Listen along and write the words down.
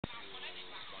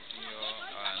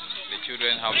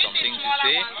children have something to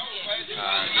say. This is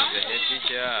the head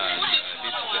teacher, and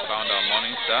this is the founder of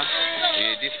Morning Star.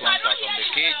 These ones are from the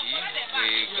KG. We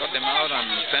got them out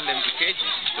and send them to KG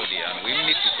to study, and we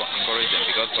need to encourage them,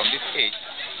 because from this age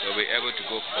they'll be able to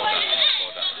go further and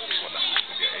further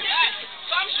with their education.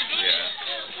 Yeah.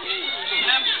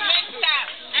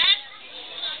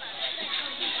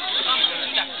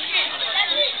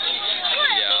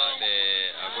 Yeah,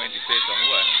 they are going to say some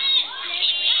words.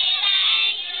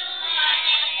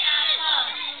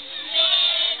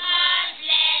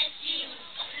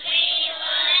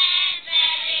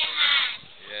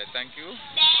 Thank you.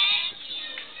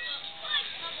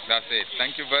 That's it.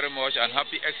 Thank you very much, and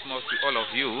happy Xmas to all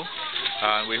of you.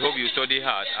 And we hope you study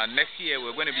hard. And next year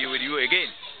we're going to be with you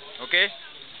again. Okay?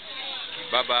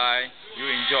 Bye bye. You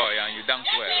enjoy and you dance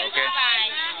well. Okay?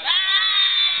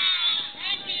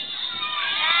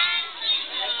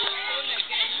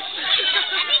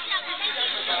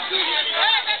 Bye.